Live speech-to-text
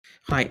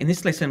Hi, in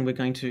this lesson, we're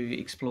going to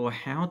explore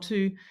how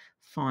to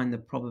find the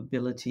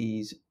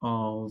probabilities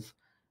of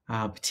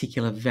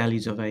particular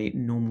values of a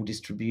normal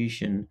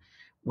distribution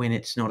when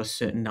it's not a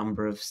certain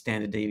number of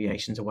standard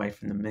deviations away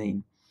from the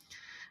mean.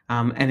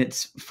 And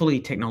it's fully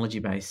technology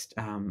based,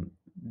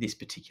 this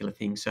particular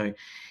thing. So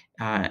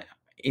uh,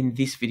 in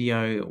this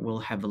video, we'll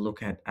have a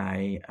look at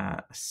a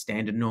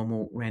standard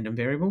normal random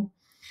variable.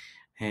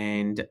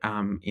 And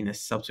in a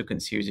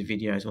subsequent series of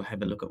videos, we'll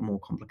have a look at more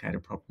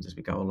complicated problems as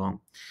we go along.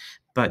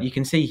 But you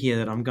can see here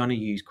that I'm going to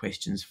use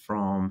questions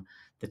from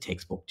the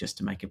textbook just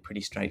to make it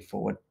pretty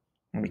straightforward,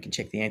 and we can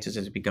check the answers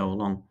as we go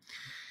along.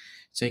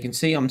 So you can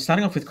see I'm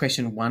starting off with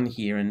question 1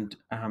 here, and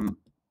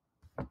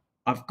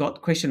I've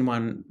got question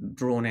 1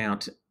 drawn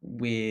out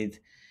with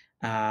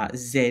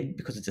Z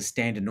because it's a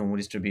standard normal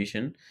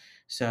distribution.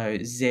 So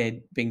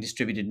Z being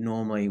distributed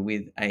normally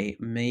with a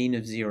mean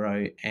of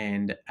 0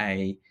 and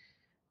a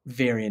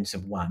variance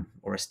of 1,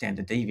 or a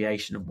standard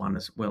deviation of 1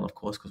 as well, of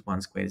course, because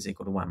 1 squared is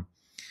equal to 1.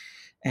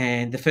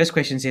 And the first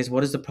question says,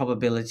 what is the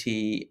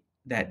probability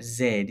that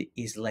Z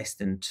is less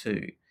than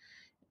 2?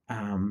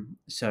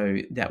 So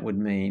that would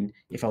mean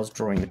if I was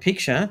drawing the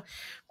picture,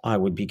 I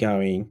would be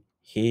going,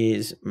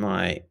 here's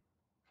my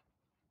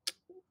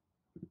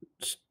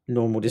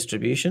normal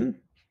distribution.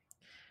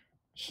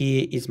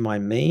 Here is my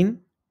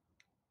mean,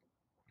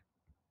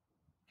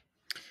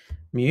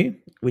 mu,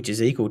 which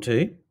is equal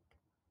to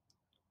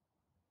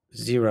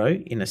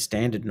 0 in a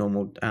standard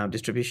normal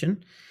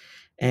distribution.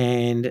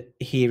 And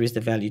here is the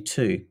value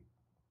 2,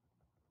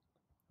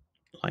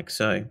 like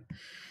so.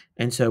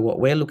 And so what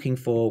we're looking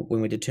for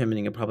when we're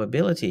determining a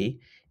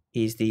probability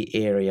is the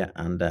area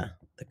under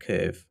the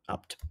curve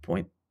up to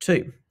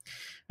 0.2.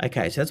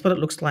 Okay, so that's what it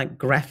looks like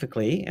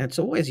graphically, and it's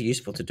always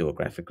useful to do it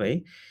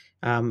graphically.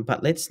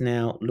 But let's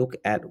now look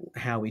at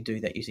how we do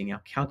that using our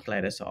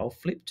calculator. So I'll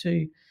flip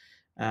to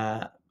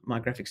my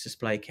graphics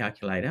display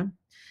calculator,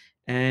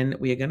 and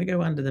we are going to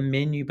go under the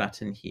menu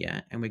button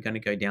here, and we're going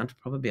to go down to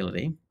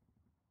probability.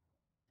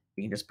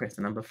 You can just press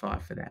the number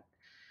 5 for that.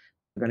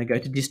 We're going to go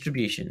to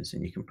distributions,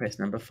 and you can press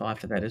number 5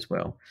 for that as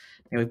well.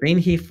 Now, we've been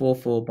here for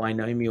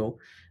binomial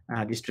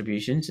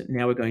distributions.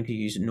 Now we're going to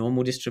use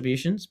normal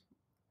distributions.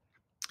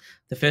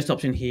 The first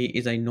option here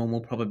is a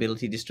normal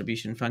probability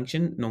distribution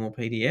function, normal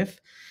PDF.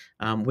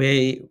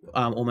 We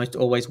almost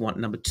always want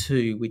number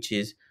 2, which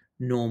is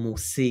normal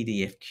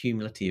CDF,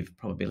 cumulative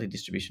probability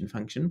distribution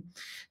function.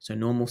 So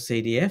normal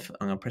CDF,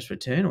 I'm going to press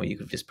return, or you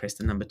could just press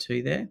the number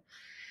 2 there.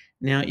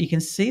 Now, you can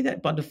see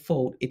that by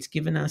default, it's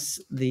given us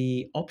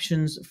the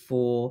options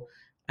for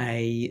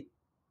a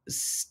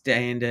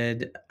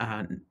standard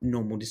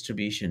normal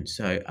distribution,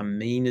 so a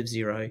mean of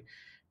 0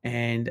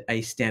 and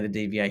a standard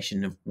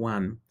deviation of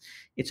 1.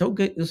 It's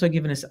also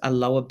given us a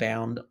lower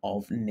bound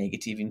of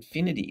negative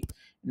infinity.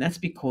 And that's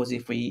because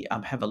if we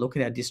have a look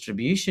at our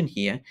distribution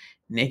here,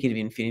 negative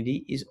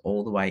infinity is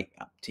all the way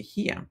up to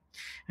here.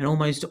 And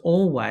almost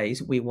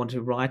always we want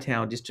to write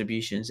our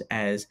distributions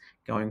as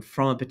going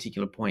from a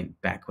particular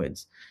point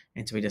backwards.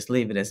 And so we just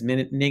leave it as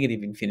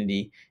negative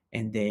infinity,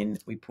 and then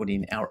we put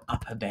in our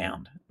upper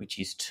bound, which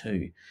is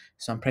 2.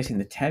 So I'm pressing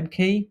the tab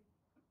key,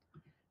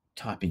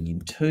 typing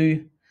in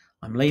 2.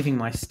 I'm leaving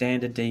my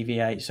standard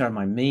deviation, sorry,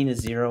 my mean is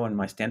 0 and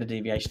my standard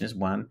deviation is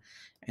 1.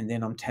 And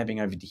then I'm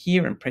tabbing over to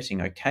here and pressing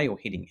OK or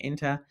hitting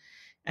enter.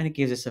 And it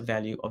gives us a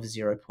value of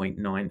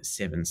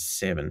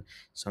 0.977.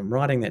 So I'm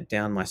writing that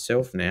down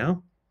myself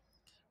now.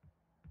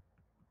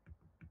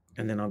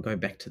 And then I'll go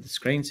back to the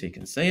screen so you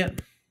can see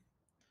it.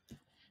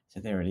 So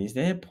there it is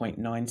there,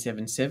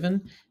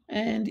 0.977.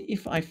 And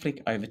if I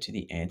flick over to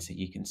the answer,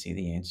 you can see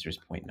the answer is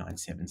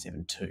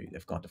 0.9772.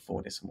 They've gone to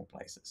 4 decimal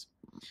places.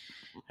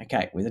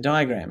 Okay, with a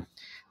diagram.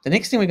 The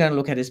next thing we're going to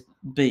look at is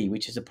B,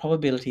 which is a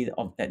probability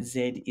of that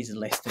Z is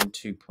less than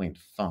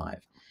 2.5.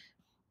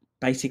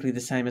 Basically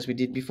the same as we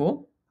did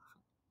before.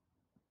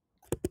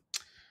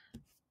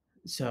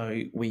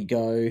 So we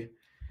go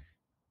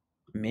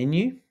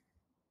menu,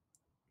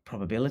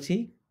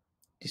 probability,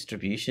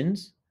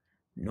 distributions,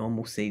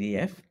 normal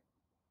CDF.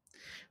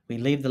 We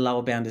leave the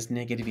lower bound as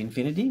negative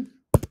infinity,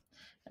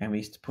 and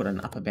we put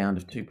an upper bound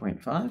of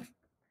 2.5.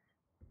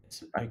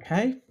 It's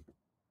okay.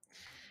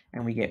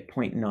 And we get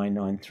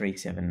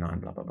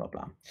 0.99379, blah, blah, blah,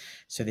 blah.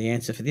 So the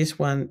answer for this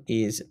one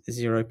is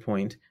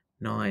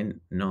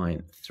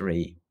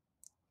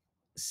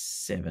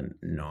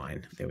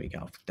 0.99379. There we go.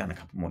 I've done a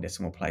couple more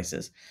decimal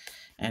places.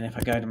 And if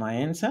I go to my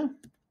answer,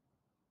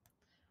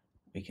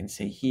 we can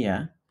see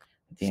here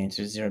that the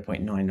answer is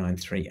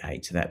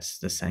 0.9938. So that's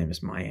the same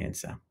as my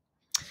answer.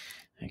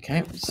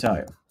 Okay,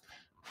 so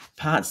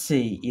part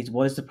C is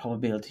what is the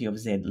probability of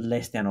Z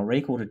less than or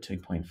equal to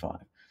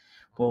 2.5?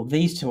 Well,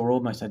 these two are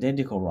almost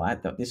identical,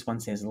 right? That this one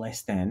says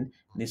less than,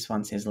 this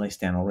one says less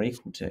than or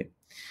equal to.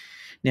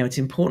 Now, it's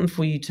important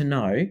for you to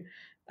know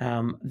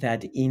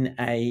that in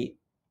a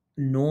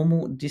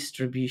normal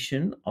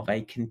distribution of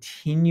a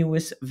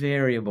continuous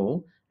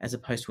variable as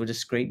opposed to a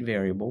discrete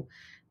variable,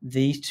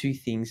 these two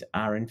things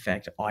are in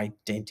fact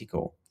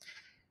identical.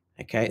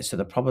 Okay, so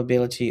the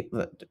probability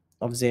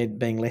of Z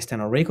being less than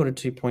or equal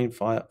to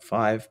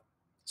 2.5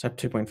 so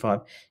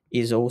 2.5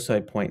 is also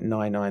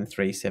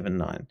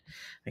 0.99379.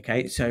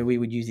 Okay, so we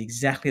would use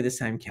exactly the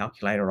same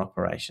calculator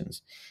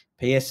operations.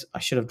 P.S. I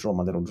should have drawn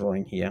my little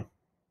drawing here.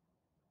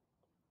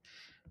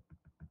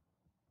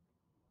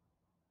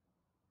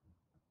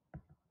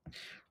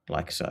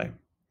 Like so.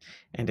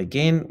 And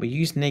again, we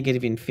use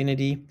negative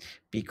infinity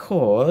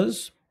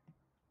because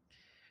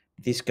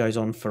this goes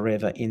on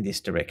forever in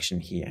this direction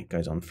here. It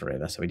goes on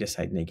forever. So we just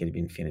say negative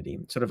infinity.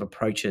 It sort of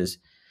approaches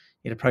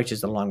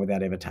the line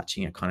without ever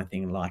touching it, kind of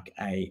thing, like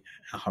a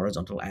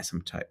horizontal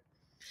asymptote.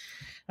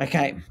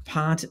 Okay,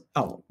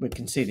 we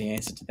can see the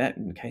answer to that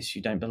in case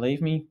you don't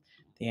believe me.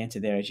 The answer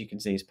there, as you can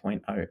see, is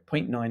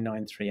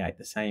 0.9938,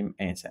 the same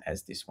answer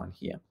as this one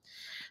here.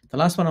 The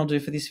last one I'll do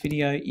for this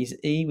video is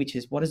E, which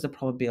is what is the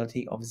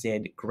probability of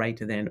Z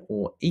greater than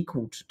or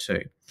equal to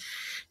 2?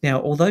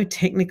 Now, although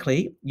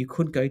technically you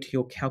could go to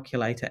your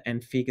calculator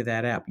and figure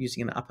that out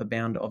using an upper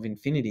bound of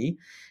infinity,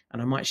 and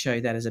I might show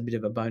you that as a bit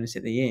of a bonus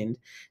at the end,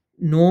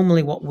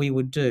 normally what we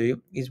would do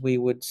is we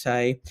would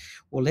say,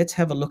 well, let's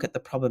have a look at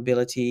the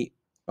probability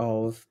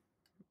of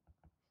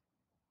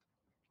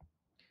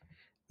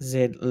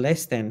Z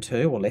less than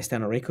 2 or less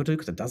than or equal to,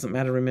 because it doesn't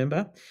matter,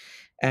 remember,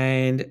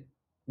 and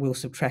we'll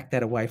subtract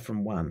that away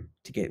from 1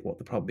 to get what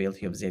the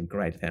probability of Z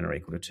greater than or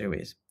equal to 2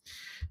 is.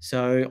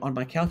 So on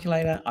my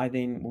calculator, I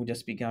then will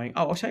just be going,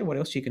 I'll show you what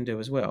else you can do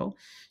as well.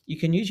 You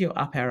can use your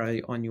up arrow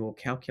on your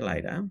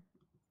calculator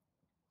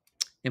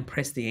and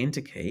press the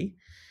enter key,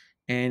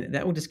 and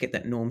that will just get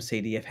that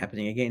normCDF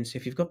happening again. So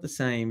if you've got the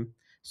same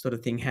sort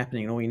of thing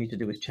happening and all you need to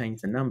do is change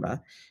the number,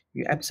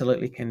 you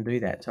absolutely can do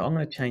that. So I'm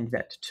going to change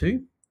that to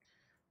 2,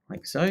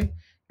 like so,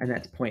 and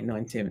that's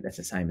 0.97. That's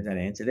the same as that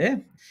answer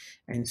there.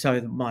 And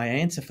so my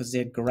answer for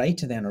Z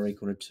greater than or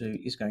equal to 2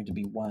 is going to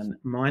be 1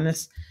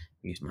 minus,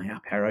 use my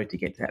up arrow to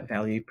get to that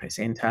value, press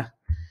enter,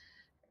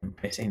 and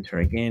press enter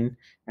again,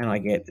 and I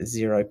get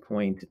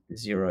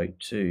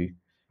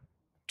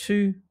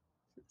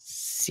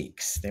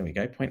 0.0226. There we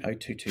go,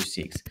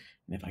 0.0226.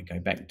 And if I go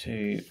back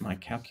to my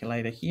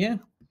calculator here,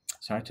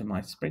 sorry, to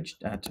my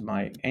spreadsheet, to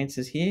my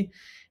answers here,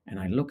 and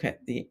I look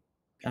at the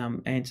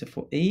answer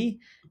for E,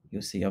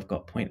 you'll see I've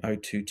got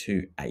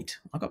 0.0228.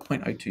 I've got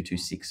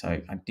 0.0226,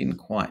 so I didn't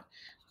quite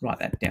write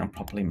that down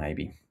properly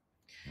maybe.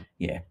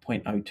 Yeah,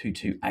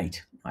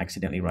 0.0228. I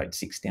accidentally wrote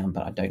 6 down,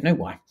 but I don't know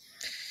why.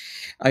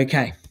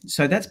 Okay,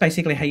 so that's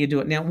basically how you do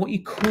it. Now, what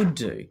you could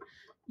do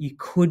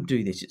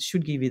this, it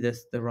should give you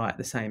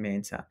the same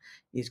answer,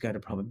 is go to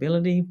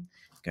probability,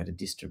 go to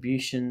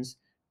distributions,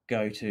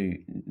 go to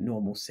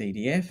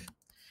normCDF.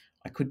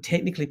 I could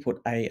technically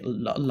put a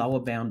lower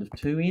bound of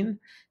 2 in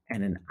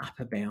and an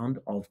upper bound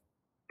of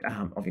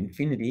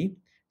infinity.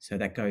 So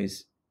that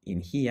goes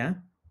in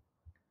here,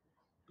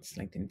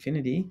 select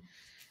infinity,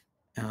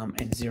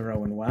 and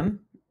 0 and 1,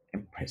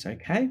 and press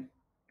OK.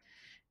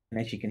 And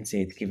as you can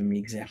see, it's given me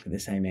exactly the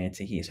same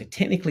answer here. So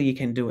technically you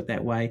can do it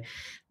that way.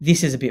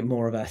 This is a bit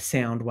more of a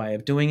sound way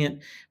of doing it,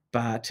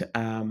 but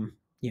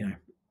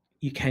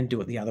you can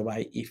do it the other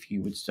way if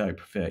you would so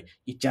prefer.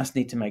 You just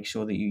need to make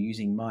sure that you're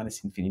using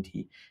minus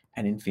infinity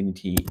and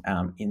infinity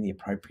in the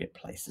appropriate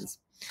places.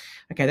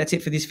 Okay, that's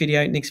it for this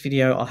video. Next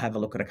video, I'll have a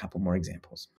look at a couple more examples.